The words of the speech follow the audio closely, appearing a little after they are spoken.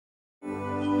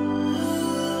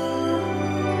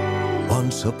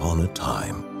Once upon a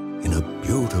time, in a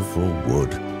beautiful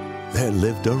wood, there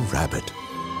lived a rabbit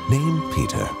named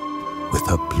Peter with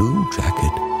a blue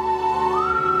jacket.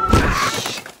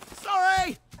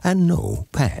 Sorry! And no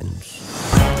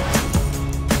pants.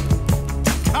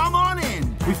 Come on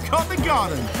in! We've got the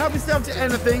garden. Help yourself to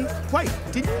anything. Wait,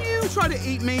 didn't you try to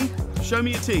eat me? Show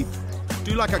me your teeth.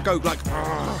 Do like a goat, like...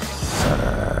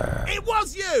 It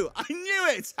was you! I knew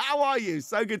it! How are you?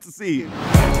 So good to see you.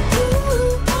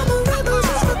 Ooh, I'm a rebel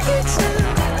just for kicks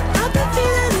now. I've been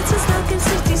feeling it since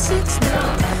 1966 now.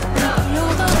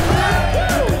 You're the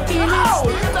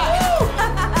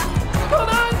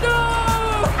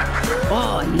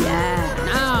Oh, yeah.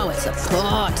 Now it's a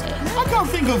party. I can't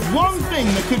think of one thing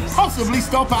that could possibly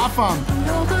stop our fun.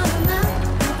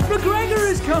 McGregor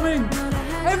is coming!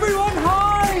 Everyone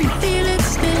hide! Feel it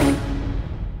still.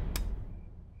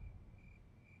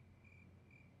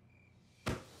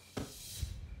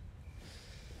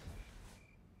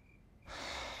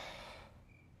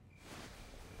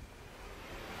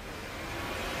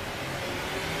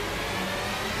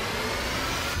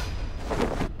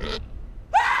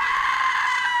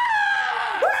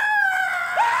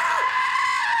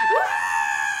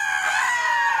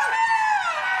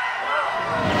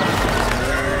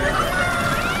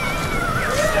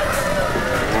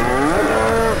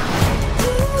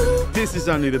 This is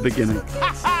only the beginning.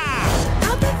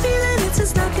 I've been feeling it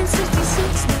since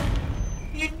 1966.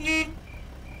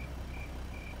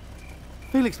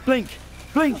 Felix, blink!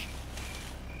 Blink!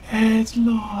 It's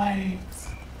live.